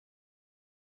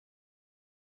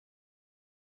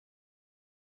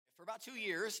For about 2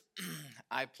 years,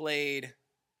 I played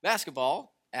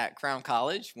basketball at Crown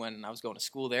College when I was going to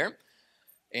school there,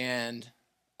 and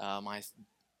my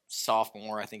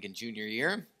sophomore, I think, in junior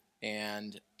year,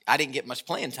 and I didn't get much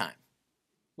playing time,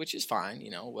 which is fine,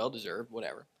 well-deserved,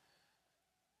 whatever.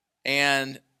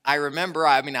 And I remember,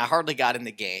 I hardly got in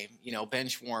the game,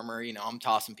 bench warmer, I'm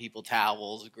tossing people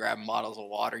towels, grabbing bottles of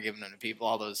water, giving them to people,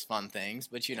 all those fun things.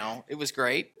 But, it was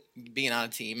great being on a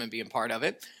team and being part of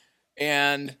it.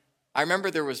 And I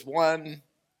remember there was one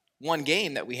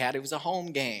game that we had. It was a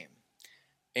home game.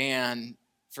 And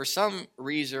for some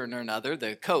reason or another,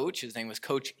 the coach, his name was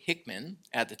Coach Hickman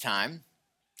at the time,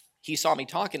 he saw me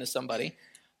talking to somebody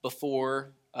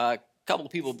before, a couple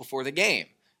of people before the game.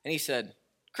 And he said,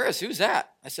 "Chris, who's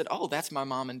that?" I said, "Oh, that's my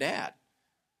mom and dad."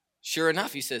 Sure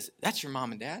enough, he says, "That's your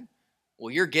mom and dad?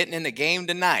 Well, you're getting in the game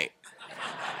tonight."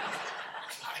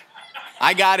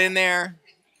 I got in there.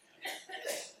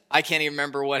 I can't even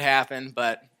remember what happened,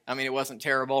 but it wasn't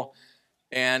terrible.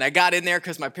 And I got in there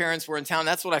because my parents were in town.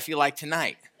 That's what I feel like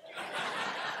tonight.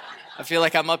 I feel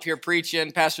like I'm up here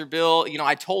preaching. Pastor Bill,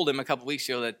 I told him a couple weeks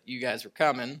ago that you guys were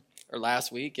coming, or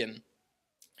last week, and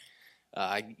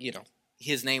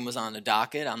his name was on the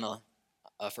docket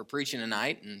for preaching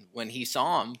tonight. And when he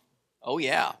saw him, oh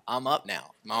yeah, I'm up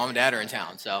now. My mom and dad are in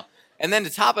town. So, and then to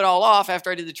top it all off,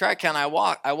 after I did the track count, I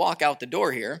walk out the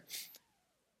door here.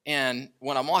 And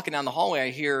when I'm walking down the hallway, I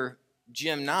hear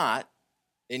Jim Knott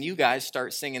and you guys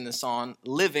start singing the song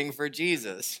 "Living for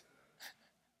Jesus."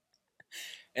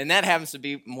 And that happens to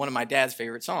be one of my dad's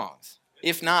favorite songs,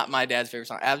 if not my dad's favorite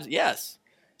song. Yes.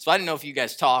 So I didn't know if you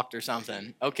guys talked or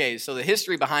something. Okay, so the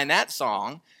history behind that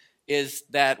song is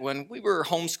that when we were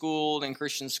homeschooled in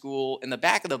Christian school, in the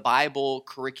back of the Bible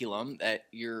curriculum that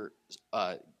you're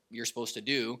supposed to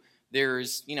do,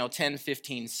 there's 10,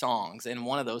 15 songs, and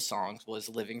one of those songs was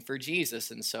 "Living for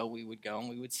Jesus," and so we would go and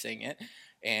we would sing it.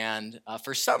 And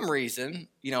for some reason,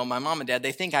 my mom and dad,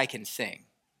 they think I can sing.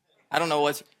 I don't know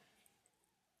what's,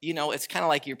 it's kind of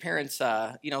like your parents,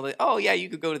 "Oh yeah, you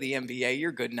could go to the NBA,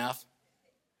 you're good enough."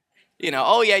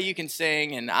 "Oh yeah, you can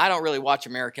sing." And I don't really watch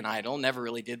American Idol, never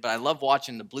really did, but I love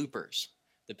watching the bloopers.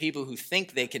 The people who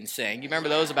think they can sing. You remember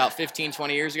those about 15,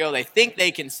 20 years ago? They think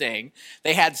they can sing.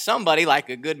 They had somebody like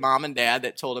a good mom and dad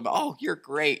that told them, "Oh, you're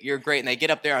great, you're great." And they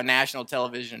get up there on national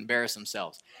television and embarrass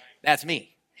themselves. That's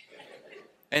me.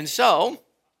 And so,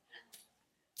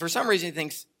 for some reason,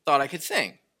 he thought I could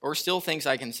sing, or still thinks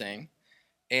I can sing,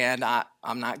 and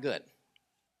I'm not good.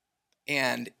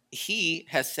 And he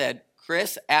has said,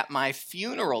 "Chris, at my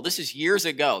funeral," this is years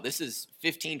ago, this is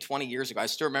 15, 20 years ago, I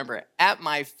still remember it, "At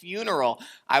my funeral,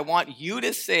 I want you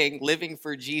to sing 'Living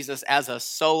for Jesus' as a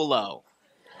solo."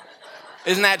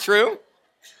 Isn't that true?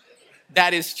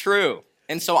 That is true.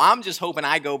 And so I'm just hoping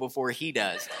I go before he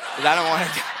does, because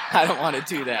I don't want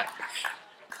to do that.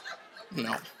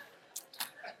 No.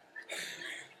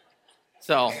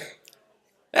 So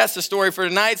that's the story for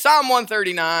tonight. Psalm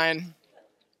 139.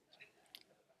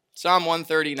 Psalm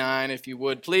 139, if you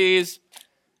would, please.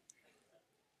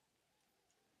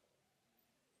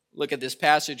 Look at this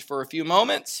passage for a few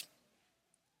moments.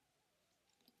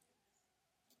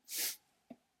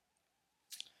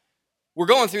 We're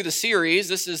going through the series.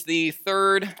 This is the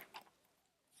third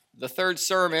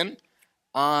sermon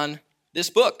on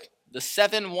this book, The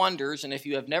Seven Wonders. And if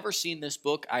you have never seen this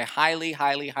book, I highly,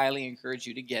 highly, highly encourage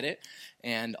you to get it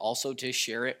and also to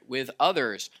share it with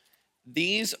others.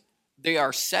 There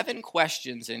are 7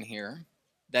 questions in here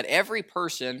that every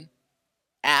person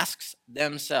asks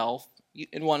themselves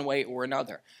in one way or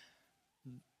another.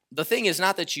 The thing is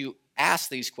not that you ask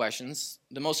these questions.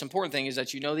 The most important thing is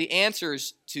that you know the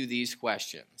answers to these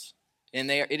questions. And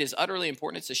it is utterly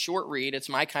important. It's a short read. It's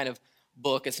my kind of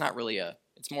book. It's not really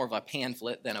it's more of a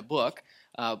pamphlet than a book.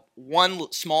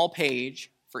 One small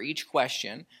page for each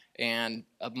question. And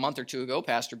a month or two ago,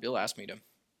 Pastor Bill asked me to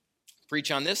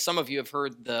preach on this. Some of you have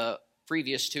heard the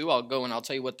previous 2. I'll go and I'll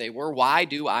tell you what they were. Why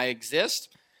do I exist?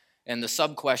 And the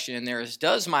sub-question in there is,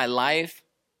 does my life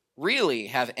really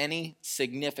have any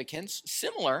significance?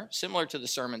 Similar to the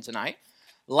sermon tonight.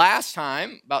 Last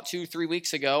time, about 2-3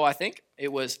 weeks ago, I think,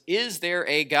 it was, is there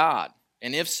a God?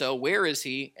 And if so, where is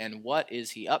he and what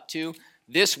is he up to?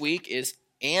 This week is,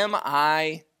 am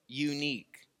I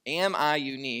unique? Am I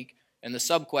unique? And the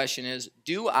sub-question is,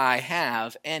 do I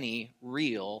have any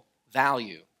real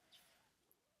value?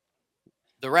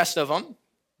 The rest of them,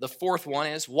 the fourth one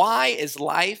is, why is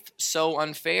life so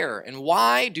unfair? And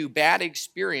why do bad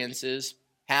experiences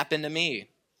happen to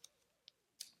me?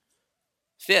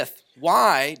 Fifth,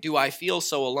 why do I feel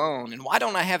so alone? And why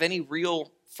don't I have any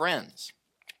real friends?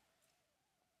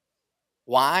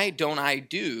 Why don't I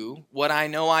do what I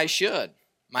know I should?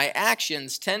 My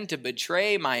actions tend to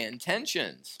betray my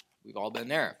intentions. We've all been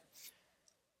there.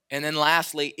 And then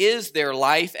lastly, is there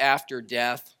life after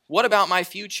death? What about my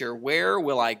future? Where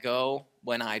will I go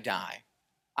when I die?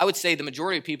 I would say the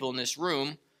majority of people in this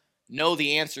room know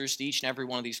the answers to each and every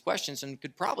one of these questions and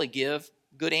could probably give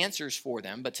good answers for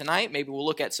them. But tonight, maybe we'll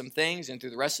look at some things, and through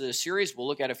the rest of this series, we'll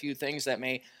look at a few things that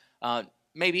may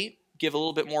maybe give a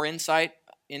little bit more insight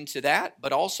into that,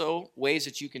 but also ways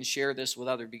that you can share this with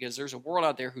others, because there's a world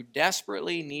out there who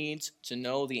desperately needs to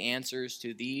know the answers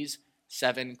to these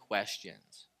 7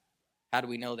 questions. How do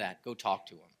we know that? Go talk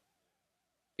to them.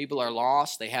 People are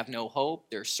lost. They have no hope.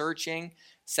 They're searching.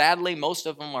 Sadly, most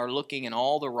of them are looking in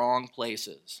all the wrong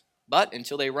places. But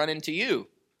until they run into you,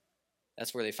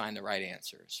 that's where they find the right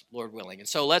answers, Lord willing. And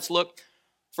so let's look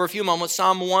for a few moments.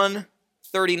 Psalm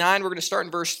 139, we're going to start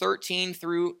in verse 13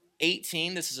 through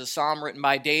 18. This is a psalm written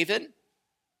by David.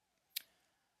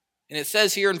 And it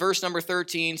says here in verse number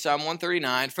 13, Psalm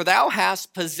 139, "For thou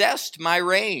hast possessed my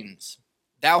reins.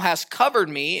 Thou hast covered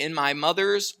me in my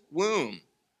mother's womb.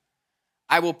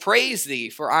 I will praise thee,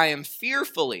 for I am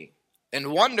fearfully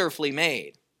and wonderfully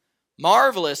made.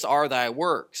 Marvelous are thy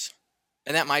works,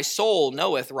 and that my soul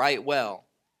knoweth right well.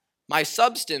 My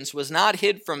substance was not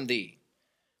hid from thee,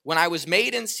 when I was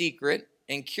made in secret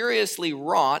and curiously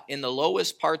wrought in the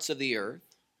lowest parts of the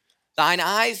earth. Thine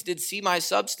eyes did see my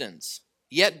substance,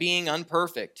 yet being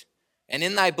unperfect, and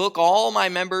in thy book all my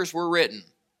members were written,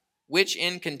 which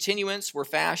in continuance were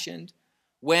fashioned,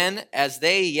 when as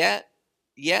yet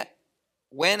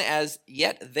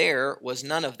there was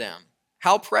none of them.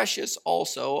 How precious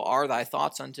also are thy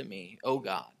thoughts unto me, O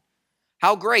God.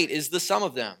 How great is the sum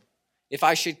of them! If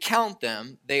I should count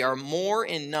them, they are more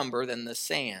in number than the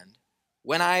sand.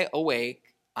 When I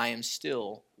awake, I am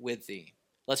still with thee."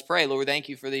 Let's pray. Lord, thank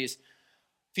you for these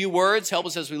few words. Help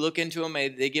us as we look into them. May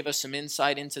they give us some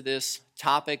insight into this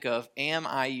topic of, am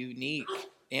I unique?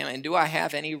 And do I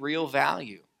have any real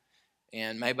value?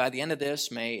 And may by the end of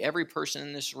this, may every person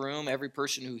in this room, every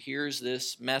person who hears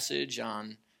this message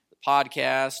on the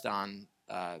podcast, on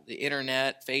the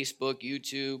internet, Facebook,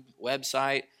 YouTube,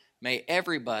 website, may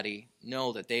everybody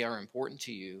know that they are important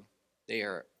to you, they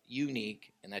are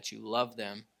unique, and that you love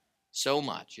them so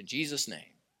much. In Jesus'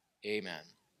 name, amen.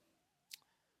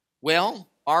 Well,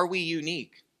 are we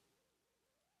unique?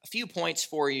 A few points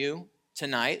for you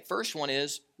tonight. First one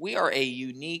is, we are a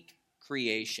unique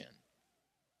creation.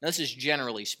 Now, this is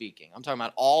generally speaking. I'm talking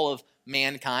about all of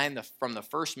mankind, from the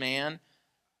first man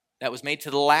that was made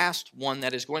to the last one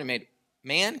that is going to be made.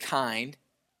 Mankind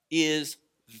is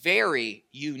very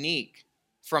unique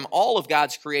from all of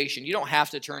God's creation. You don't have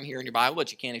to turn here in your Bible,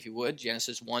 but you can if you would.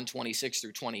 Genesis 1:26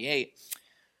 through 28.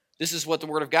 This is what the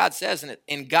Word of God says.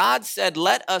 And God said,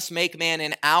 "Let us make man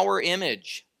in our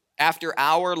image, after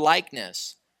our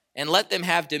likeness, and let them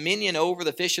have dominion over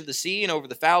the fish of the sea, and over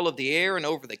the fowl of the air, and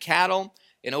over the cattle,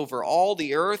 and over all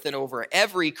the earth, and over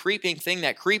every creeping thing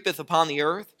that creepeth upon the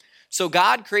earth." So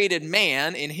God created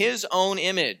man in his own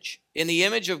image. In the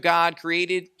image of God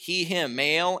created he him,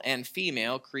 male and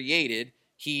female created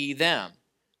he them.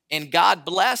 And God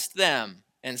blessed them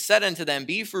and said unto them,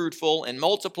 "Be fruitful and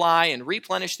multiply and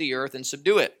replenish the earth and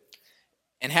subdue it,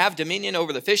 and have dominion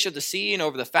over the fish of the sea and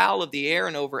over the fowl of the air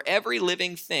and over every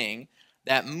living thing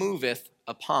that moveth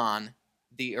upon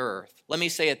the earth." Let me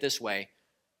say it this way.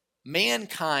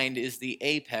 Mankind is the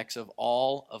apex of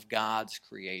all of God's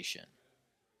creation.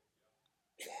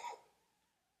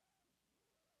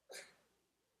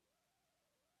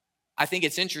 I think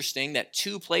it's interesting that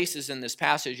 2 places in this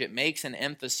passage it makes an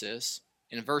emphasis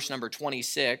in verse number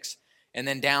 26, and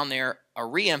then down there a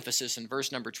re-emphasis in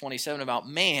verse number 27 about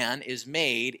man is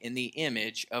made in the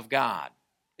image of God.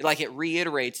 Like it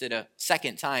reiterates it a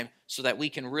second time so that we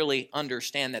can really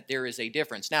understand that there is a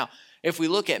difference. Now, if we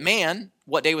look at man,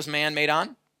 what day was man made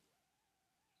on?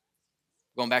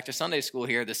 Going back to Sunday school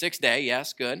here, the 6th day,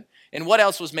 yes, good. And what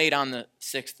else was made on the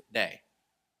 6th day?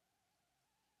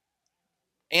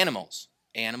 Animals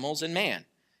and man.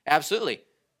 Absolutely.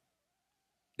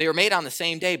 They were made on the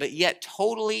same day, but yet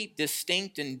totally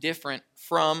distinct and different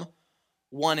from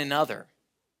one another.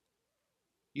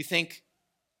 You think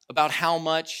about how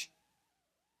much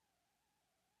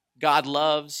God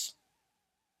loves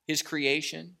his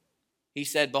creation. He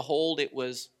said, "Behold, it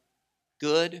was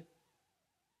good."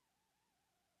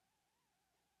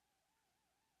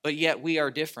 But yet we are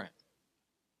different.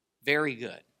 Very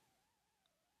good.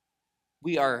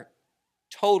 We are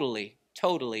totally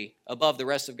above the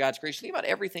rest of God's creation. Think about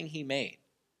everything he made.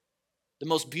 The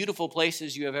most beautiful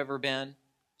places you have ever been.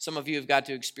 Some of you have got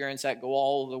to experience that, go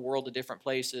all over the world to different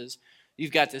places.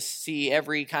 You've got to see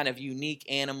every kind of unique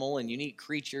animal and unique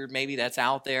creature maybe that's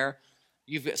out there.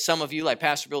 Some of you, like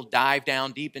Pastor Bill, dive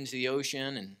down deep into the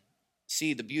ocean and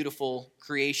see the beautiful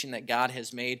creation that God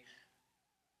has made.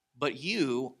 But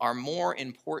you are more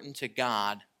important to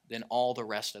God than all the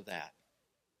rest of that.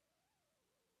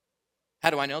 How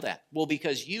do I know that? Well,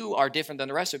 because you are different than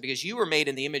the rest of it, because you were made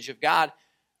in the image of God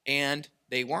and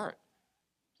they weren't.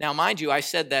 Now, mind you, I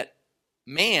said that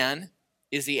man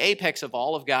is the apex of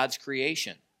all of God's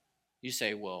creation. You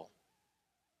say, well,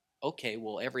 okay,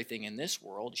 well, everything in this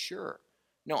world, sure.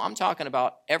 No, I'm talking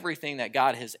about everything that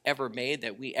God has ever made,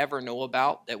 that we ever know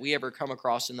about, that we ever come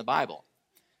across in the Bible.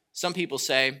 Some people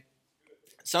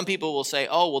will say,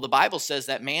 oh, well, the Bible says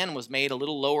that man was made a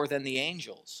little lower than the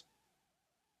angels.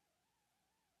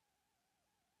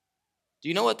 Do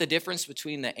you know what the difference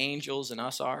between the angels and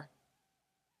us are?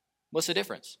 What's the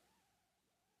difference?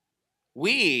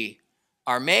 We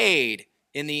are made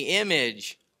in the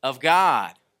image of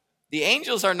God. The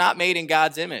angels are not made in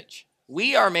God's image.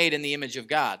 We are made in the image of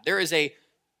God. There is a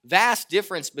vast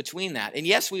difference between that. And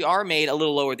yes, we are made a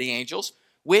little lower than the angels,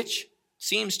 which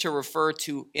seems to refer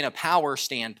to, in a power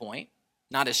standpoint,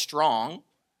 not as strong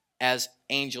as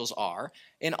angels are.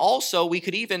 And also, we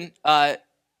could even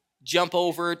jump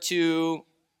over to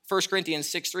 1 Corinthians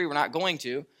 6:3. We're not going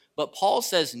to. But Paul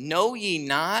says, know ye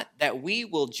not that we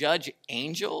will judge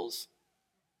angels?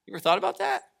 You ever thought about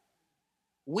that?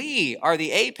 We are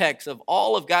the apex of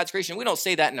all of God's creation. We don't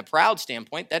say that in a proud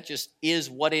standpoint. That just is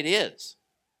what it is.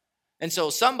 And so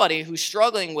somebody who's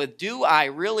struggling with, do I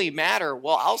really matter?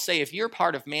 Well, I'll say if you're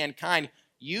part of mankind,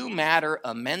 you matter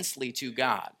immensely to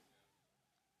God.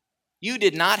 You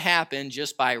did not happen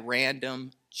just by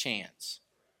random chance.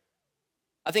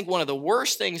 I think one of the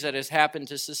worst things that has happened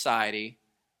to society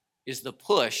is the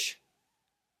push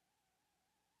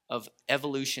of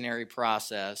evolutionary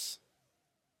process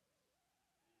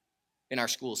in our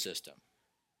school system.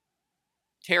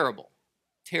 Terrible,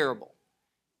 terrible.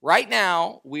 Right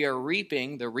now, we are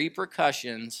reaping the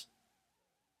repercussions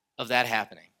of that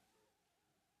happening.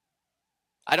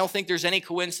 I don't think there's any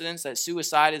coincidence that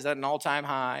suicide is at an all-time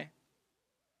high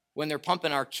when they're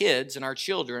pumping our kids and our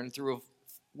children through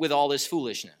with all this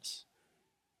foolishness.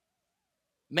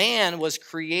 Man was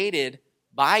created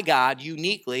by God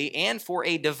uniquely and for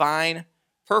a divine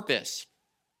purpose.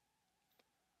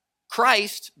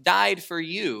 Christ died for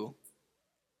you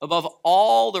above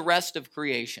all the rest of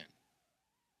creation.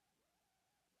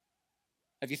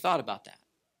 Have you thought about that?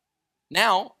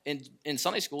 Now, in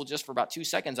Sunday school, just for about 2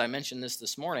 seconds, I mentioned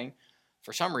this morning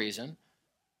for some reason,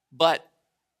 but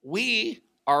we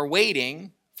are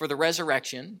waiting for the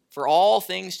resurrection, for all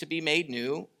things to be made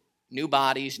new, new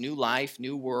bodies, new life,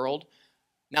 new world.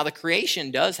 Now, the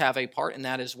creation does have a part in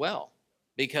that as well,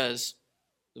 because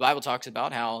the Bible talks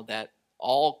about how that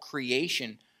all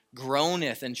creation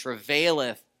groaneth and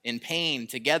travaileth in pain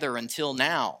together until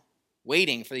now,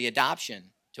 waiting for the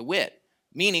adoption, to wit,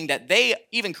 meaning that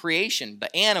even creation,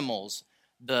 the animals,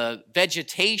 the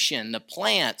vegetation, the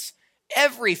plants,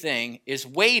 everything is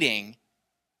waiting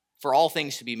for all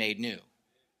things to be made new.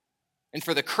 And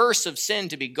for the curse of sin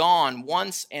to be gone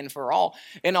once and for all.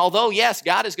 And although, yes,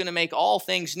 God is going to make all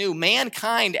things new,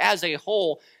 mankind as a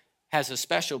whole has a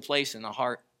special place in the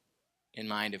heart and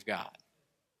mind of God.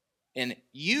 And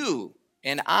you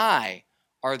and I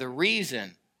are the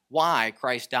reason why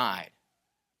Christ died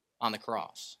on the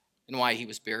cross, and why he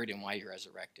was buried and why he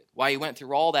resurrected, why he went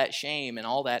through all that shame and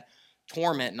all that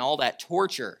torment and all that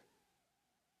torture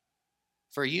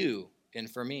for you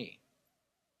and for me.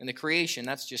 And the creation,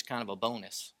 that's just kind of a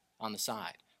bonus on the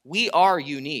side. We are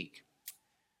unique.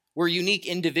 We're unique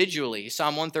individually.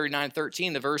 Psalm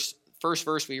 139:13, the first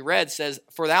verse we read says,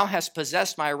 for thou hast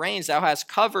possessed my reins, thou hast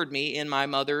covered me in my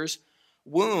mother's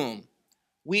womb.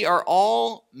 We are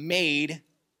all made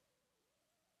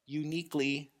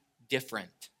uniquely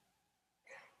different.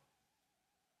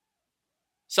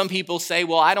 Some people say,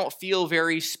 well, I don't feel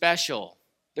very special.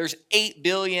 There's 8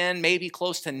 billion, maybe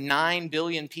close to 9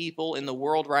 billion people in the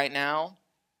world right now.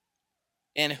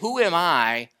 And who am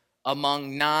I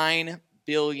among 9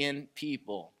 billion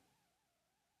people?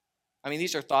 I mean,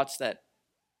 these are thoughts that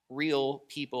real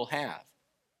people have.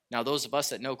 Now, those of us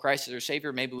that know Christ as our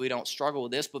Savior, maybe we don't struggle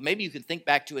with this, but maybe you can think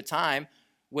back to a time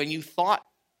when you thought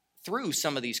through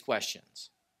some of these questions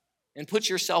and put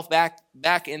yourself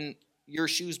back in your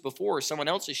shoes before, or someone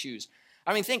else's shoes.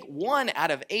 I mean, think 1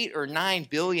 out of 8 or 9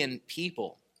 billion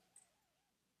people.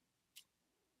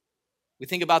 We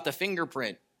think about the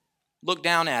fingerprint. Look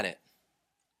down at it.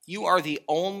 You are the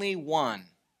only one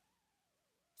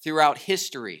throughout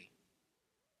history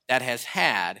that has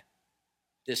had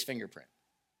this fingerprint.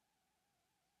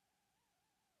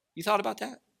 You thought about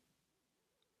that?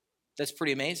 That's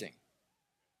pretty amazing.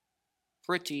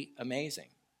 pretty amazing.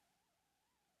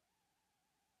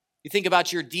 You think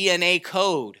about your DNA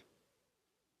code,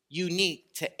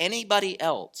 unique to anybody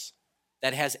else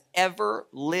that has ever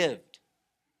lived.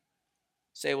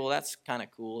 Say, well, that's kind of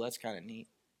cool. That's kind of neat.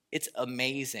 It's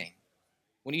amazing.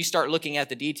 When you start looking at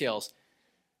the details,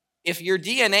 if your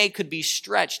DNA could be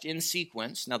stretched in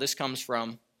sequence, now this comes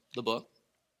from the book.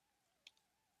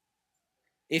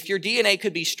 If your DNA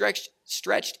could be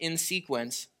stretched in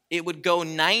sequence, it would go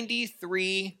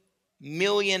 93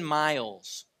 million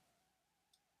miles.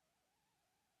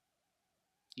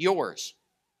 Yours,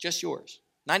 just yours,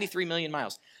 93 million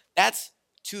miles. That's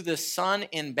to the sun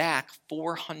and back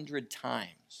 400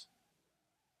 times.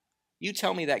 You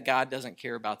tell me that God doesn't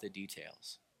care about the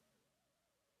details.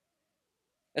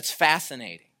 That's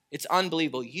fascinating. It's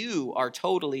unbelievable. You are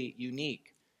totally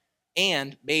unique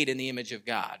and made in the image of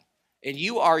God. And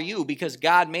you are you because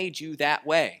God made you that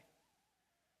way.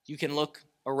 You can look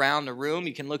around the room.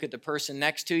 You can look at the person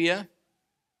next to you. And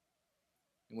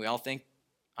we all think,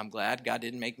 I'm glad God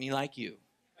didn't make me like you.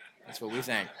 That's what we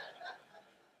think.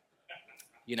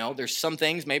 You know, there's some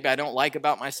things maybe I don't like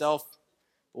about myself.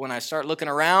 But when I start looking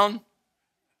around,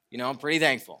 I'm pretty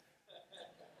thankful.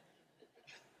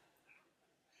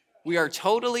 We are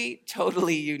totally,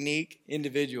 totally unique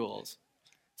individuals.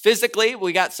 Physically,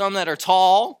 we got some that are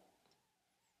tall,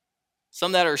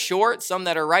 some that are short, some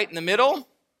that are right in the middle.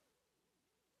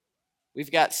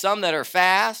 We've got some that are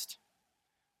fast.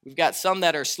 We've got some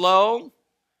that are slow.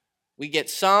 We get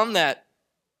some that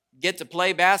get to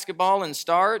play basketball and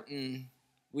start, and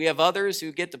we have others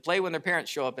who get to play when their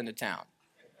parents show up into town.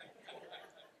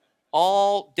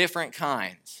 All different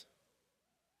kinds.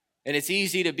 And it's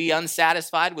easy to be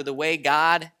unsatisfied with the way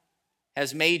God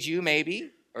has made you,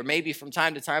 maybe. Or maybe from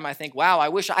time to time I think, wow, I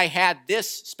wish I had this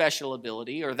special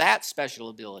ability or that special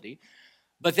ability.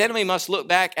 But then we must look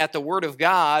back at the Word of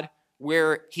God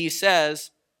where he says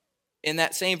in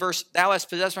that same verse, thou hast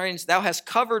possessed my reins, thou hast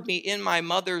covered me in my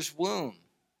mother's womb.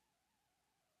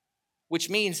 Which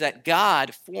means that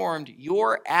God formed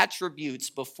your attributes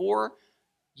before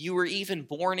you were even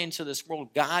born into this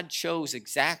world. God chose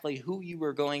exactly who you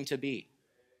were going to be.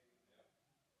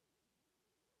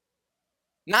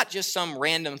 Not just some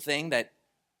random thing that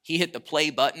he hit the play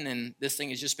button and this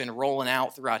thing has just been rolling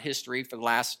out throughout history for the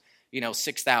last,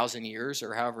 6,000 years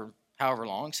or however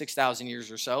long, 6,000 years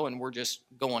or so, and we're just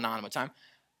going on with time.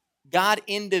 God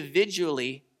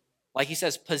individually, like he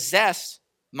says, possessed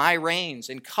my reins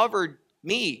and covered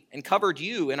me and covered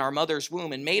you in our mother's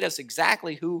womb and made us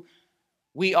exactly who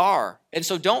we are. And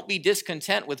so don't be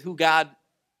discontent with who God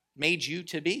made you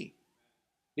to be.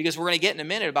 Because we're going to get in a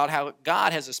minute about how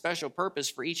God has a special purpose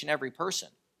for each and every person.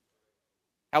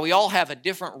 How we all have a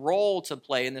different role to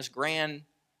play in this grand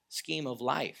scheme of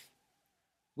life.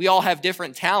 We all have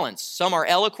different talents. Some are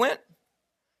eloquent,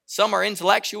 some are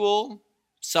intellectual,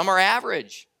 some are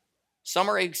average, some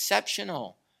are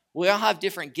exceptional. We all have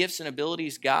different gifts and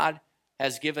abilities God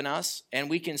has given us, and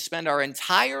we can spend our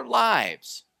entire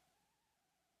lives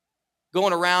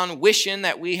going around wishing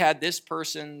that we had this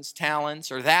person's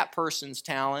talents or that person's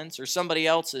talents or somebody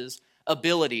else's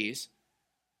abilities.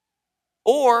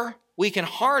 Or we can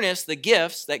harness the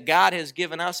gifts that God has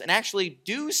given us and actually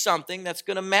do something that's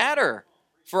going to matter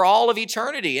for all of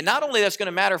eternity. And not only that's going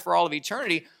to matter for all of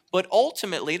eternity, but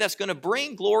ultimately that's going to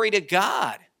bring glory to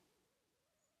God.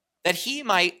 That he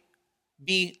might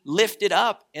be lifted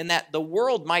up and that the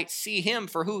world might see him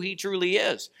for who he truly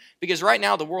is. Because right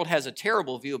now the world has a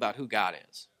terrible view about who God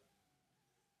is.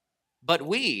 But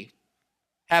we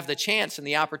have the chance and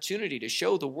the opportunity to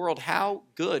show the world how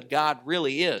good God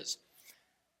really is.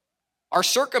 Our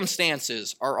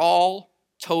circumstances are all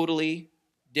totally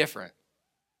different.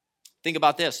 Think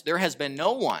about this. There has been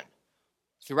no one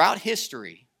throughout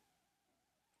history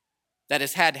that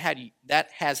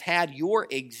has had your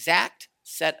exact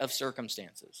set of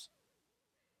circumstances.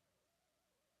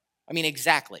 I mean,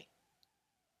 exactly.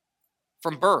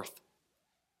 From birth,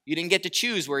 you didn't get to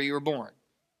choose where you were born.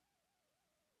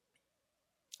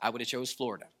 I would have chose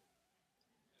Florida.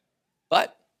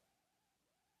 But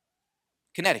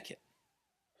Connecticut.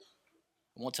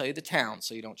 I won't tell you the town,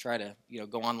 so you don't try to,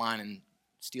 go online and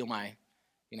steal my,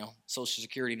 social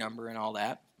security number and all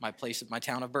that, my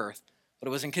town of birth. But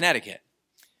it was in Connecticut.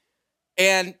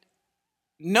 And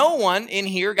no one in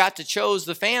here got to choose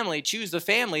the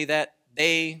family that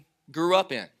they grew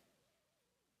up in.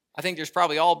 I think there's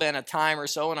probably all been a time or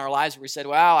so in our lives where we said,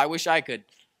 wow, I wish I could,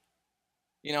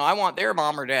 I want their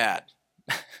mom or dad.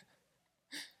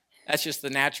 That's just the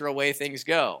natural way things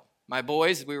go. My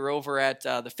boys, we were over at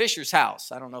the Fisher's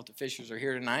house. I don't know if the Fishers are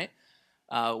here tonight.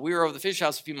 We were over the Fisher's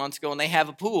house a few months ago, and they have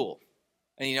a pool.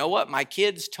 And you know what? My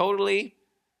kids totally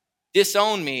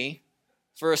disown me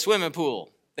for a swimming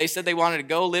pool. They said they wanted to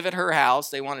go live at her house.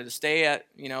 They wanted to stay at,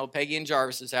 Peggy and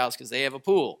Jarvis's house because they have a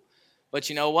pool. But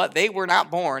you know what? They were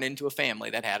not born into a family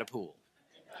that had a pool.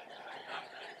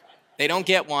 They don't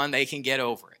get one. They can get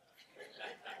over it.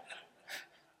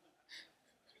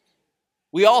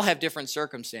 We all have different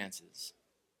circumstances.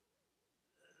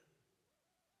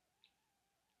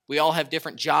 We all have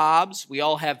different jobs. We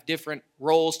all have different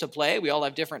roles to play. We all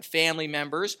have different family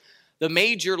members. The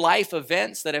major life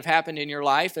events that have happened in your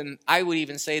life, and I would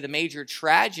even say the major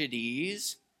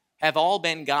tragedies, have all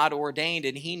been God ordained,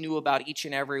 and He knew about each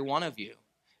and every one of you.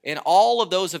 And all of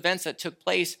those events that took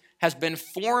place has been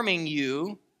forming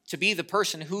you to be the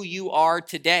person who you are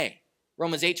today.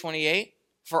 Romans 8:28,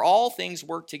 for all things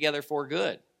work together for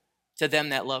good to them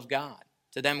that love God,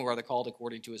 to them who are the called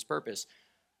according to His purpose.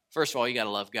 First of all, you got to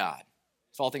love God.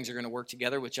 If all things are going to work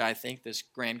together, which I think this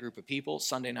grand group of people,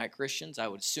 Sunday night Christians, I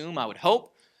would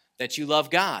hope that you love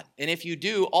God. And if you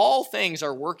do, all things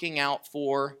are working out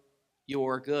for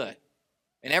your good.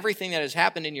 And everything that has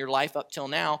happened in your life up till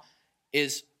now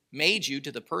is made you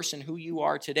to the person who you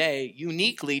are today,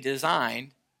 uniquely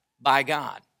designed by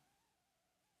God.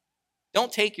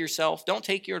 Don't take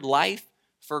your life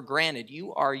for granted.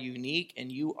 You are unique and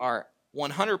you are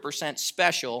 100%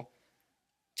 special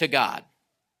to God.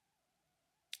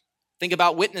 Think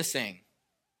about witnessing.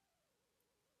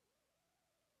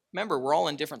 Remember, we're all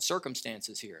in different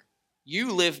circumstances here.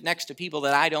 You live next to people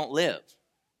that I don't live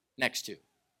next to.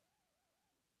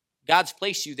 God's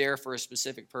placed you there for a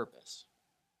specific purpose.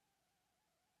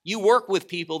 You work with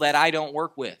people that I don't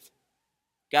work with.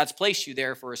 God's placed you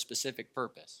there for a specific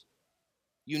purpose,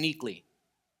 uniquely.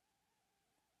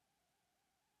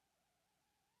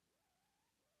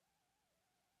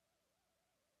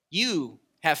 You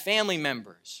have family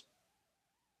members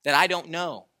that I don't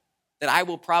know, that I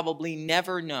will probably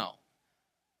never know.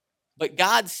 But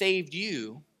God saved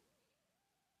you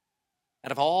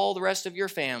out of all the rest of your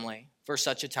family for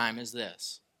such a time as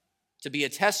this, to be a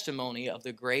testimony of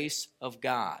the grace of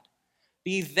God.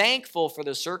 Be thankful for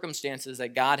the circumstances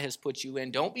that God has put you in.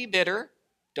 Don't be bitter.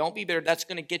 Don't be bitter. That's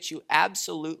going to get you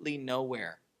absolutely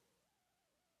nowhere.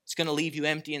 It's going to leave you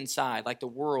empty inside, like the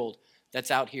world that's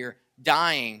out here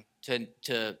dying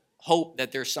to hope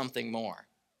that there's something more.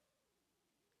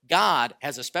 God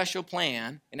has a special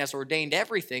plan and has ordained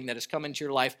everything that has come into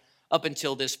your life up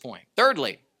until this point.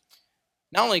 Thirdly,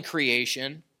 not only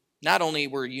creation, not only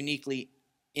we're unique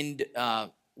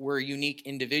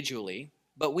individually,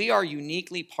 but we are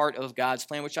uniquely part of God's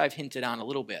plan, which I've hinted on a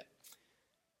little bit.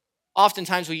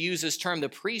 Oftentimes we use this term, the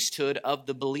priesthood of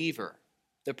the believer.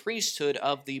 The priesthood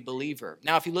of the believer.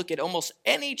 Now, if you look at almost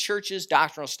any church's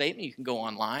doctrinal statement, you can go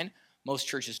online. Most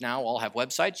churches now all have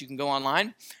websites. You can go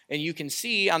online and you can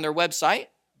see on their website,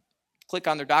 click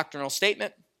on their doctrinal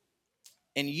statement,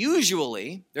 and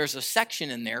usually there's a section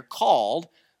in there called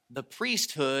the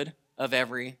priesthood of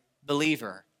every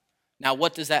believer. Now,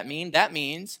 what does that mean? That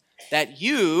means that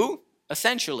you,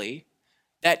 essentially,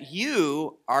 that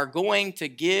you are going to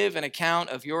give an account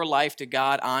of your life to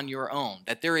God on your own.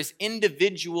 That there is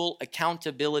individual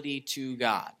accountability to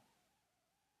God.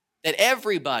 That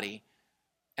everybody,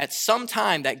 at some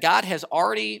time that God has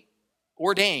already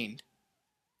ordained,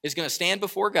 is going to stand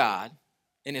before God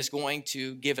and is going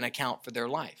to give an account for their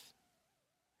life.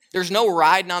 There's no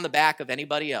riding on the back of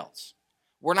anybody else.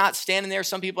 We're not standing there.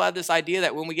 Some people have this idea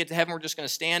that when we get to heaven, we're just going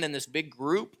to stand in this big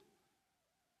group.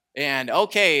 And,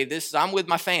 okay, I'm with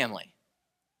my family.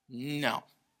 No.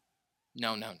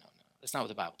 That's not what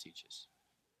the Bible teaches.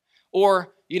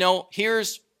 Or,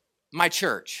 here's my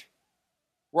church.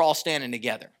 We're all standing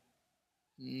together.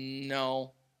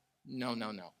 No.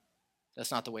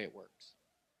 That's not the way it works.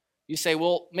 You say,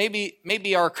 well,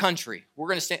 maybe our country. We're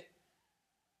going to stand.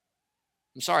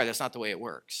 I'm sorry, that's not the way it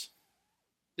works.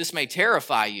 This may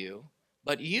terrify you,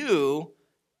 but you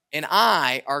and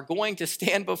I are going to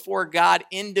stand before God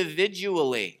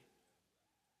individually.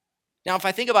 Now, if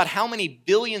I think about how many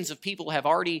billions of people have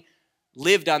already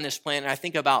lived on this planet, and I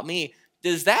think about me,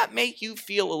 does that make you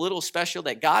feel a little special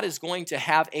that God is going to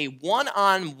have a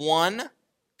one-on-one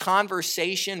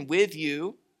conversation with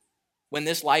you when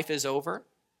this life is over?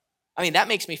 That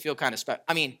makes me feel kind of special.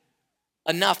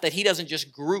 Enough that He doesn't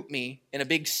just group me in a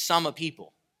big sum of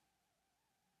people.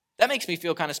 That makes me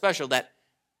feel kind of special that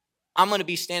I'm going to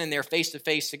be standing there face to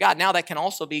face to God. Now that can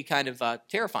also be kind of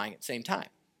terrifying at the same time.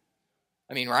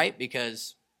 Right?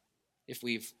 Because if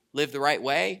we've lived the right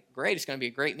way, great, it's going to be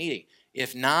a great meeting.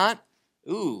 If not,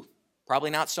 probably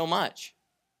not so much.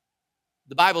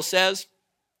 The Bible says,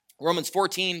 Romans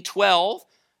 14:12,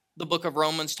 the book of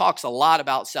Romans talks a lot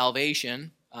about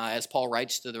salvation. as Paul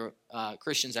writes to the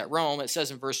Christians at Rome. It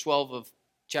says in verse 12 of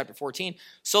chapter 14,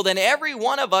 "So then every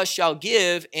one of us shall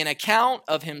give an account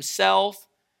of himself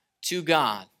to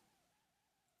God."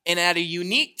 And at a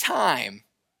unique time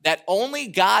that only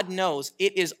God knows,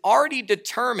 it is already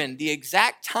determined the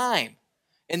exact time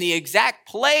and the exact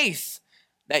place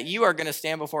that you are going to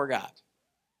stand before God.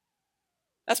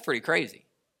 That's pretty crazy.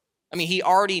 I mean, he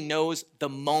already knows the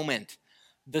moment,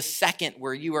 the second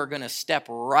where you are going to step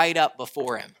right up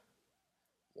before him.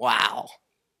 Wow.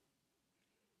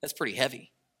 That's pretty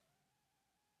heavy.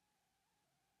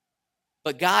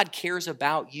 But God cares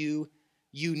about you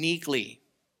uniquely.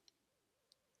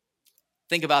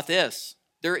 Think about this.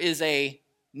 There is a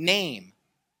name,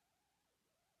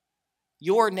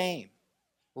 your name,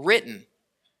 written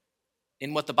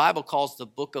in what the Bible calls the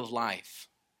book of life.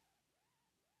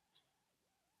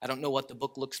 I don't know what the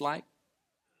book looks like,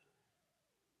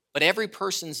 but every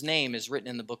person's name is written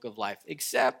in the book of life,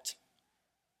 except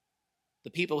the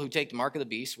people who take the mark of the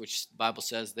beast, which the Bible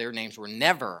says their names were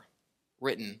never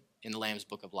written in the Lamb's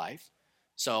book of life.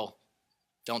 So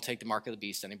don't take the mark of the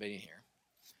beast, anybody in here,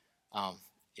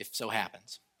 if so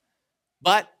happens.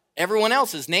 But everyone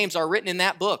else's names are written in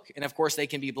that book. And of course, they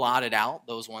can be blotted out.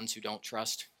 Those ones who don't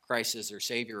trust Christ as their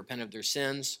Savior, repent of their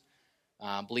sins,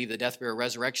 believe the death, burial,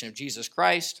 resurrection of Jesus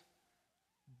Christ.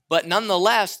 But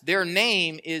nonetheless, their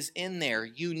name is in there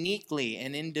uniquely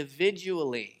and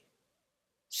individually,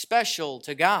 special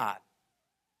to God.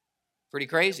 Pretty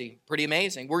crazy, pretty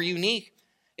amazing. We're unique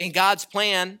in God's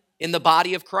plan in the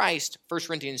body of Christ. 1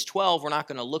 Corinthians 12, we're not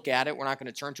going to look at it. We're not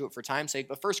going to turn to it for time's sake.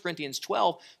 But 1 Corinthians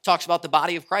 12 talks about the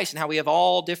body of Christ and how we have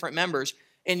all different members.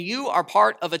 And you are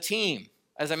part of a team.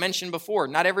 As I mentioned before,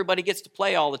 not everybody gets to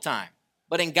play all the time.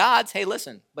 But in God's, hey,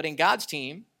 listen, but in God's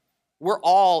team, we're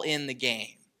all in the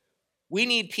game. We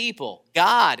need people.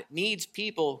 God needs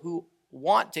people who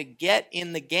want to get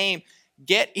in the game,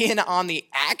 get in on the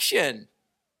action.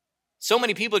 So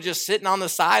many people just sitting on the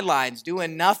sidelines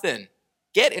doing nothing.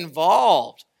 Get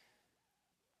involved.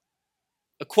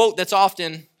 A quote that's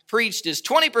often preached is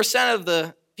 20% of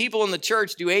the people in the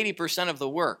church do 80% of the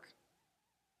work.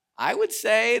 I would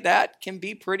say that can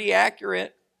be pretty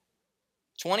accurate.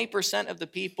 20% of the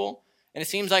people. And it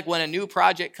seems like when a new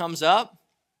project comes up,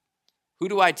 who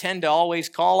do I tend to always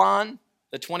call on?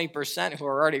 The 20% who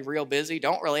are already real busy,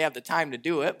 don't really have the time to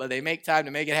do it, but they make time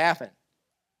to make it happen.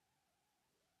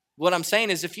 What I'm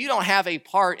saying is if you don't have a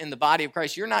part in the body of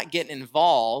Christ, you're not getting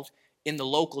involved in the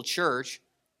local church.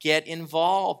 Get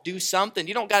involved. Do something.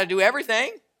 You don't got to do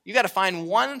everything. You got to find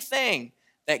one thing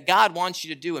that God wants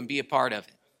you to do and be a part of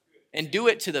it. And do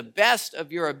it to the best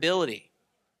of your ability.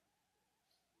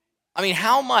 I mean,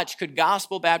 how much could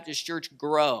Gospel Baptist Church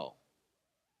grow?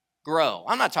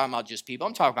 I'm not talking about just people.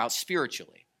 I'm talking about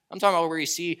spiritually. I'm talking about where you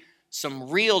see some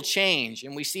real change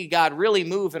and we see God really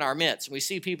move in our midst. We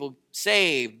see people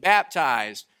saved,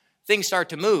 baptized, things start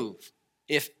to move.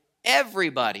 If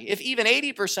even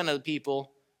 80% of the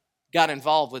people got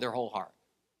involved with their whole heart.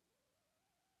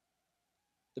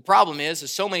 The problem is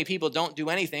so many people don't do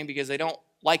anything because they don't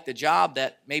like the job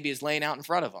that maybe is laying out in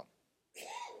front of them.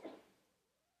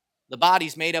 The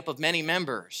body's made up of many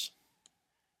members,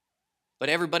 but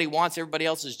everybody wants everybody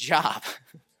else's job.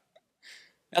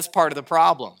 That's part of the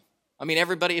problem. I mean,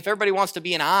 if everybody wants to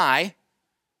be an eye,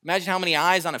 imagine how many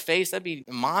eyes on a face. That'd be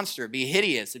a monster. It'd be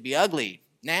hideous. It'd be ugly,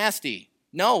 nasty.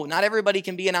 No, not everybody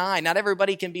can be an eye. Not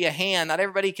everybody can be a hand. Not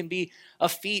everybody can be a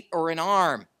feet or an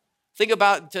arm. Think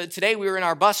about today we were in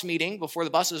our bus meeting before the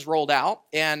buses rolled out,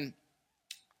 and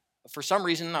for some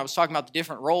reason I was talking about the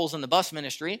different roles in the bus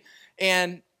ministry,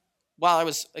 and while I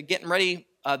was getting ready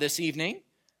this evening,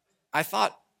 I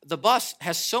thought the bus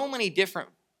has so many different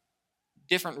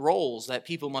roles that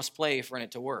people must play for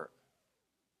it to work.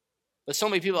 But so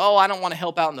many people, I don't want to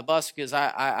help out in the bus because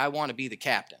I want to be the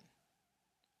captain.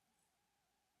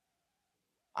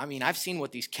 I mean, I've seen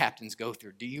what these captains go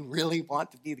through. Do you really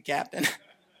want to be the captain?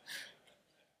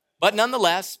 But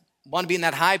nonetheless, want to be in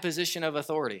that high position of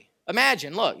authority.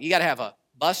 Imagine, look, you got to have a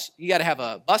bus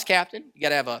captain, you got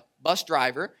to have a bus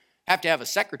driver, have to have a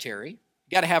secretary,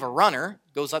 you got to have a runner,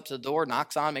 goes up to the door,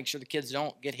 knocks on, makes sure the kids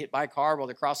don't get hit by a car while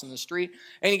they're crossing the street,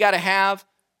 and you got to have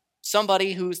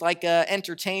somebody who's like an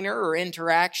entertainer or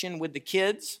interaction with the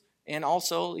kids, and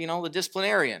also, the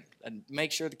disciplinarian, and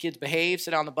make sure the kids behave,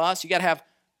 sit on the bus. You got to have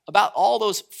about all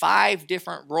those 5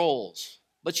 different roles.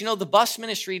 But the bus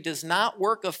ministry does not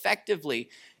work effectively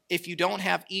if you don't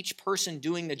have each person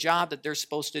doing the job that they're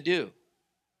supposed to do.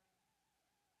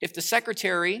 If the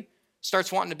secretary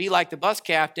starts wanting to be like the bus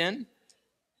captain,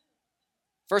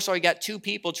 first of all, you got 2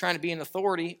 people trying to be in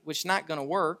authority, which is not going to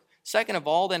work. Second of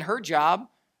all, then her job,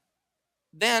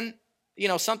 then,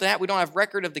 something that we don't have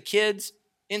record of the kids,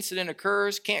 incident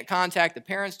occurs, can't contact the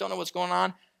parents, don't know what's going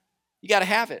on, you got to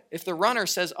have it. If the runner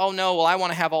says, oh no, well, I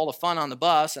want to have all the fun on the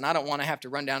bus and I don't want to have to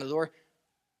run down to the door,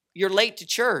 you're late to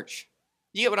church.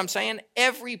 You get what I'm saying?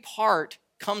 Every part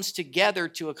comes together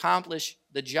to accomplish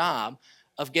the job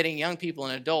of getting young people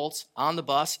and adults on the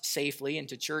bus safely and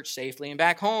to church safely and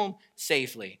back home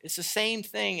safely. It's the same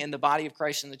thing in the body of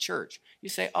Christ in the church. You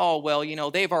say, oh, well,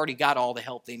 they've already got all the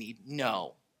help they need.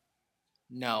 No.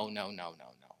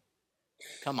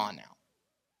 Come on now.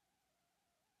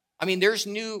 I mean, there's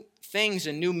new things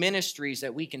and new ministries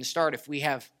that we can start if we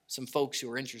have some folks who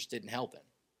are interested in helping.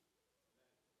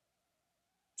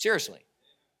 Seriously.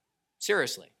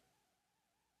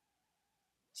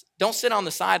 Don't sit on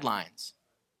the sidelines.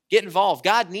 Get involved.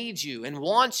 God needs you and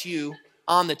wants you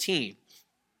on the team.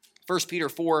 1 Peter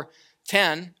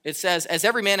 4:10, it says, as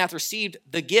every man hath received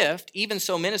the gift, even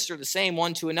so minister the same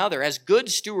one to another, as good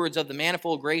stewards of the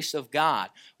manifold grace of God.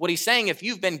 What he's saying, if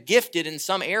you've been gifted in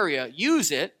some area,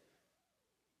 use it,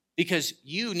 because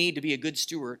you need to be a good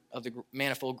steward of the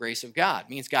manifold grace of God. It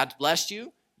means God's blessed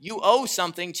you. You owe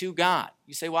something to God.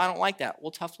 You say, well, I don't like that.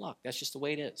 Well, tough luck. That's just the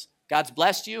way it is. God's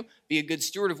blessed you. Be a good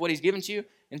steward of what he's given to you.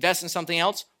 Invest in something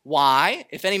else. Why?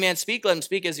 If any man speak, let him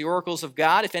speak as the oracles of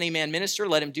God. If any man minister,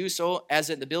 let him do so as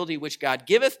in the ability which God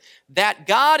giveth, that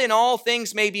God in all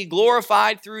things may be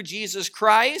glorified through Jesus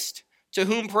Christ, to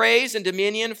whom praise and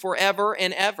dominion forever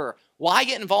and ever. Why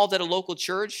get involved at a local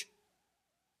church?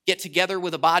 Get together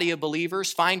with a body of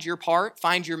believers. Find your part.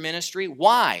 Find your ministry.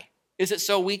 Why? Is it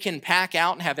so we can pack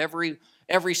out and have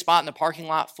every spot in the parking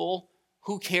lot full?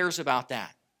 Who cares about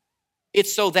that?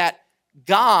 It's so that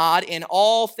God in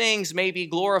all things may be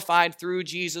glorified through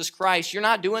Jesus Christ. You're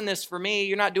not doing this for me.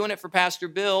 You're not doing it for Pastor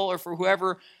Bill or for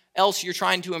whoever else you're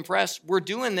trying to impress. We're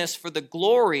doing this for the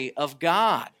glory of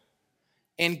God.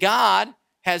 And God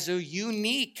has a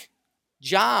unique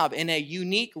job and a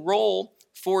unique role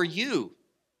for you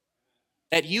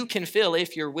that you can fill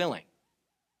if you're willing.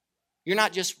 You're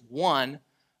not just one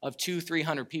of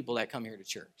 200-300 people that come here to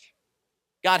church.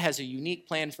 God has a unique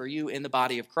plan for you in the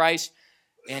body of Christ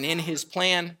and in his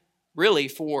plan really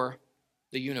for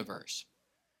the universe.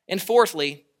 And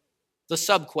fourthly, the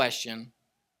sub-question,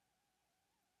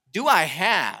 do I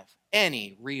have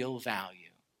any real value?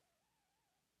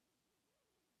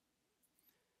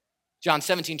 John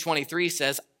 17:23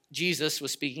 says, Jesus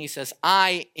was speaking, he says,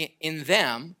 I in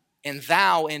them and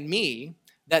thou in me,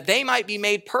 that they might be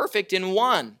made perfect in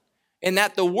one, and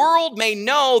that the world may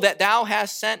know that thou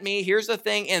hast sent me. Here's the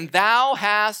thing, and thou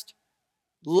hast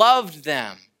loved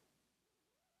them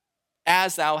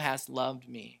as thou hast loved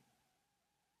me.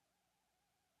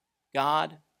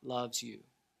 God loves you.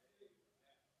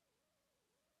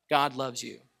 God loves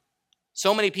you.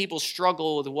 So many people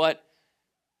struggle with what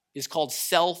is called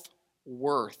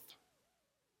self-worth.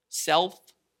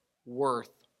 Self-worth.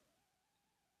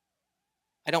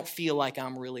 I don't feel like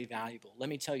I'm really valuable. Let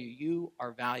me tell you, you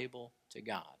are valuable to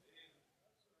God.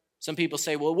 Some people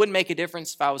say, well, it wouldn't make a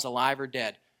difference if I was alive or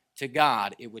dead. To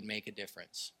God, it would make a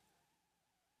difference.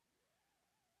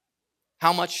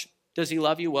 How much does he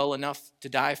love you? Well, enough to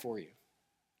die for you.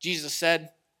 Jesus said,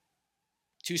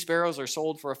 2 sparrows are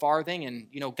sold for a farthing, and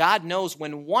God knows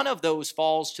when one of those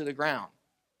falls to the ground.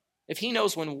 If he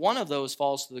knows when one of those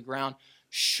falls to the ground,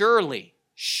 surely,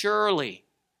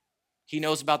 he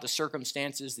knows about the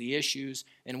circumstances, the issues,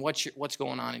 and what's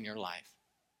going on in your life.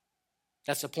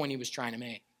 That's the point he was trying to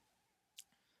make.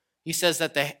 He says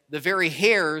that the very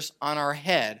hairs on our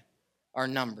head are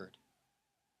numbered.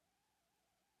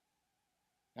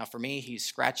 Now for me, he's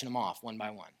scratching them off one by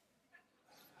one.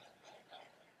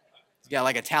 He's got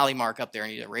like a tally mark up there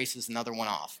and he erases another one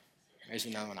off.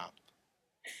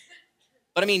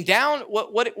 But I mean,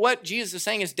 what Jesus is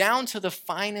saying is down to the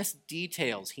finest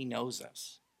details, he knows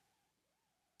us.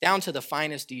 Down to the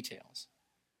finest details.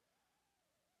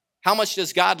 How much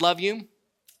does God love you?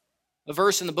 A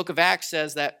verse in the book of Acts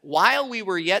says that while we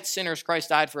were yet sinners, Christ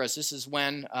died for us. This is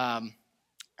when, I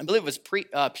believe it was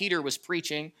Peter was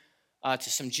preaching to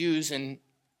some Jews, and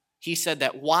he said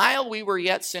that while we were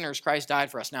yet sinners, Christ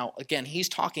died for us. Now, again, he's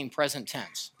talking present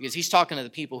tense, because he's talking to the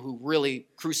people who really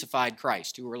crucified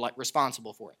Christ, who were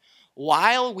responsible for it.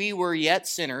 While we were yet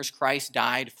sinners, Christ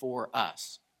died for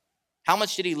us. How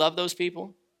much did he love those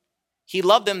people? He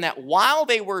loved them that while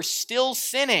they were still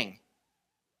sinning,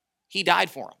 he died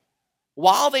for them.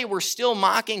 While they were still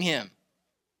mocking him,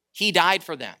 he died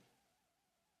for them.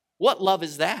 What love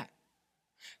is that?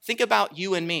 Think about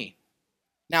you and me.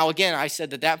 Now, again, I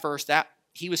said that verse, that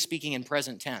he was speaking in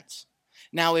present tense.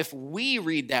 Now, if we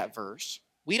read that verse,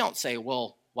 we don't say,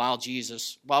 well, while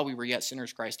we were yet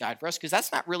sinners, Christ died for us, because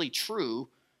that's not really true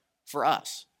for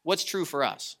us. What's true for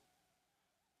us?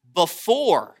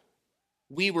 Before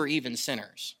we were even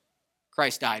sinners,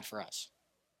 Christ died for us.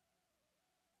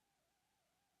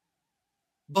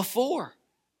 Before.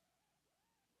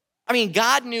 I mean,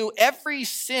 God knew every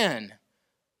sin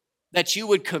that you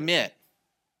would commit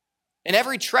and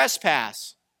every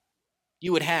trespass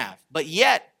you would have, but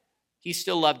yet he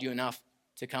still loved you enough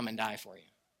to come and die for you.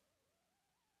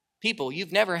 People,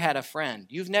 you've never had a friend,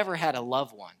 you've never had a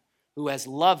loved one who has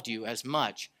loved you as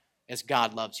much as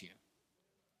God loves you.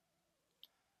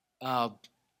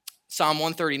 Psalm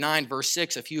 139, verse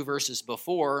 6, a few verses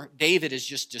before, David is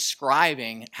just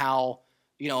describing how,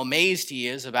 amazed he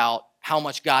is about how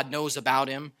much God knows about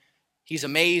him. He's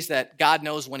amazed that God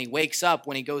knows when he wakes up,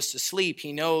 when he goes to sleep.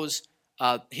 He knows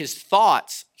his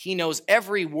thoughts. He knows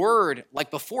every word,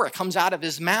 like before it comes out of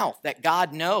his mouth, that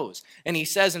God knows. And he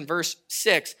says in verse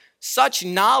 6, such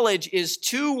knowledge is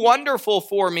too wonderful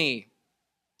for me.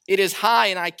 It is high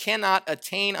and I cannot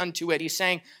attain unto it. He's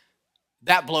saying,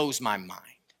 that blows my mind.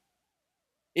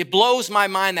 It blows my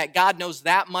mind that God knows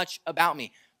that much about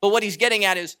me. But what he's getting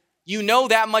at is, you know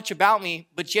that much about me,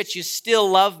 but yet you still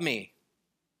love me.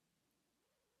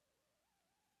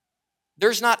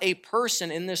 There's not a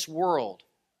person in this world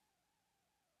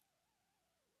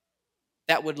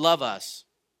that would love us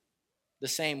the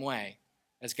same way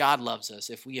as God loves us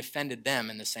if we offended them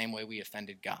in the same way we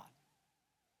offended God.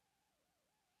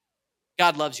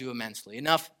 God loves you immensely,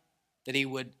 enough that he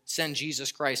would send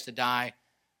Jesus Christ to die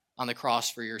on the cross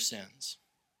for your sins.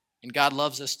 And God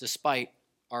loves us despite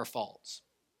our faults.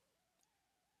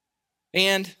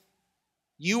 And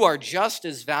you are just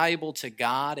as valuable to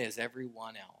God as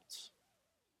everyone else.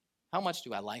 How much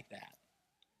do I like that?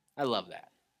 I love that.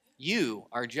 You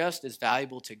are just as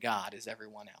valuable to God as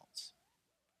everyone else.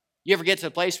 You ever get to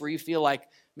a place where you feel like,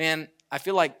 man, I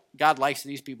feel like God likes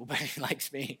these people better than he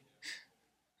likes me?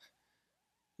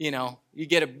 You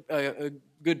get a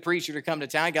good preacher to come to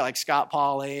town. You got like Scott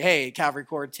Pauley, hey, Calvary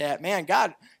Quartet. Man,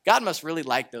 God must really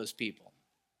like those people.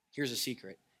 Here's a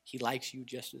secret. He likes you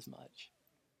just as much.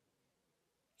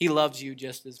 He loves you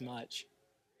just as much.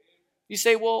 You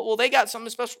say, well, they got something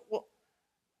special. Well,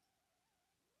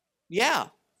 yeah,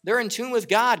 they're in tune with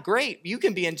God. Great. You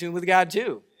can be in tune with God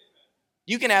too.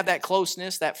 You can have that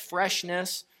closeness, that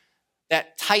freshness,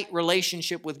 that tight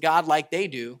relationship with God like they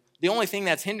do. The only thing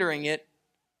that's hindering it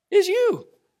is you.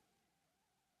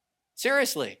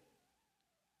 Seriously.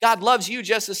 God loves you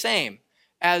just the same.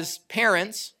 As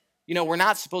parents, we're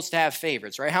not supposed to have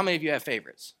favorites, right? How many of you have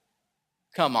favorites?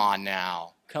 Come on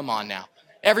now.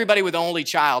 Everybody with only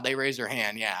child, they raise their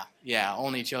hand. Yeah,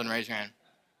 only children raise their hand.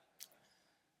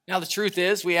 Now, the truth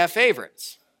is we have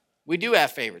favorites. We do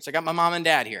have favorites. I got my mom and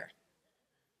dad here.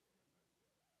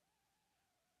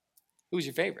 Who's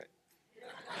your favorite?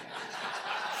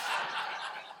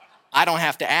 I don't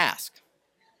have to ask.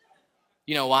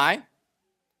 You know why?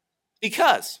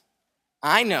 Because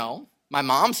I know my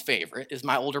mom's favorite is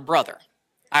my older brother.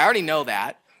 I already know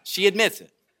that. She admits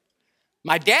it.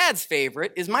 My dad's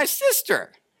favorite is my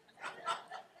sister.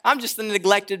 I'm just the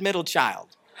neglected middle child.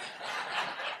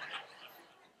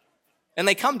 And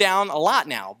they come down a lot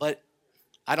now, but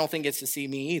I don't think it's to see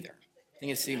me either. I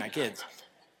think it's to see my kids.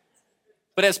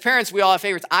 But as parents, we all have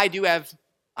favorites. I do have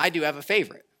a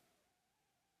favorite.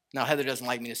 Now, Heather doesn't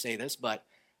like me to say this, but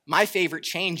my favorite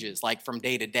changes like from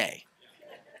day to day,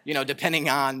 depending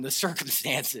on the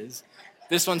circumstances.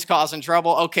 This one's causing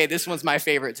trouble. Okay, this one's my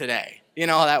favorite today. You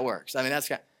know how that works. I mean,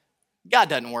 God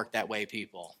doesn't work that way,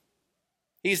 people.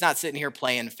 He's not sitting here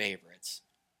playing favorites,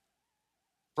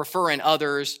 preferring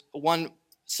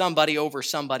somebody over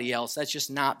somebody else. That's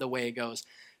just not the way it goes.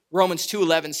 Romans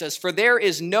 2:11 says, for there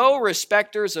is no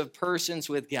respecters of persons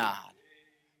with God.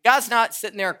 God's not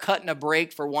sitting there cutting a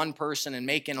break for one person and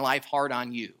making life hard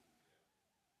on you.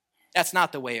 That's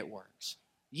not the way it works.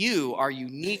 You are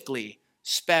uniquely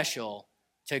special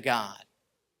to God.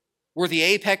 We're the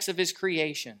apex of his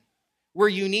creation. We're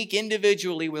unique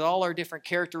individually with all our different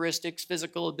characteristics,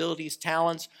 physical abilities,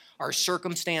 talents, our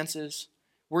circumstances.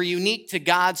 We're unique to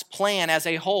God's plan as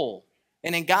a whole.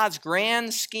 And in God's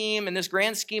grand scheme, in this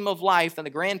grand scheme of life and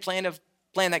the grand plan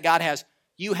that God has,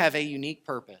 you have a unique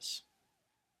purpose.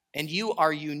 And you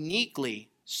are uniquely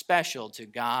special to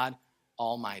God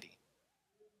Almighty.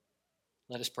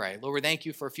 Let us pray. Lord, we thank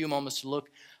you for a few moments to look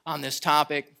on this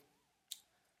topic.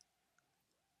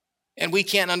 And we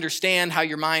can't understand how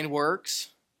your mind works.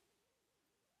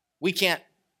 We can't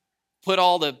put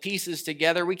all the pieces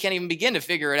together. We can't even begin to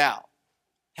figure it out.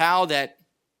 How that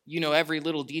you know every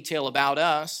little detail about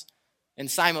us,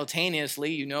 and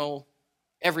simultaneously you know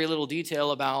every little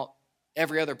detail about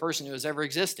every other person who has ever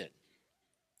existed.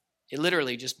 It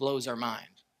literally just blows our mind.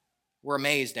 We're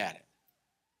amazed at it.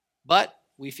 But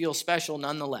we feel special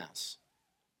nonetheless.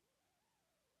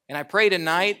 And I pray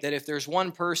tonight that if there's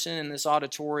one person in this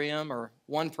auditorium or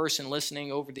one person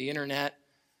listening over the internet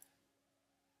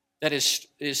that is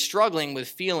struggling with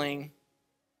feeling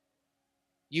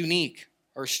unique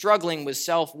or struggling with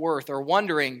self-worth or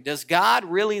wondering, does God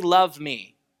really love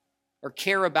me or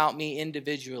care about me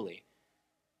individually?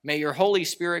 May your Holy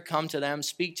Spirit come to them,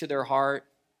 speak to their heart,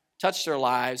 touch their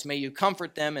lives. May you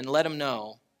comfort them and let them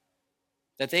know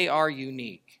that they are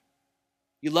unique.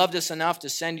 You loved us enough to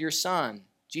send your Son,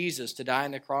 Jesus, to die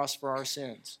on the cross for our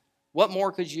sins. What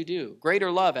more could you do?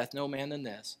 Greater love hath no man than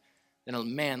this, than a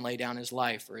man lay down his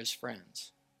life for his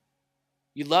friends.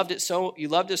 You loved us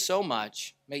so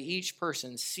much. May each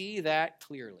person see that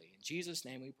clearly. In Jesus'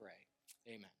 name we pray.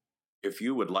 Amen. If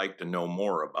you would like to know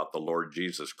more about the Lord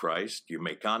Jesus Christ, you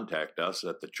may contact us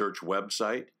at the church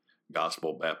website,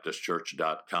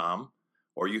 gospelbaptistchurch.com,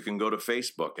 or you can go to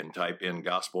Facebook and type in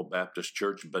Gospel Baptist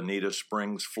Church, Bonita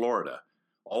Springs, Florida.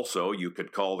 Also, you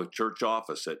could call the church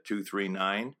office at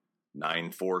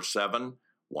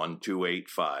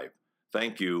 239-947-1285.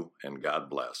 Thank you, and God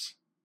bless.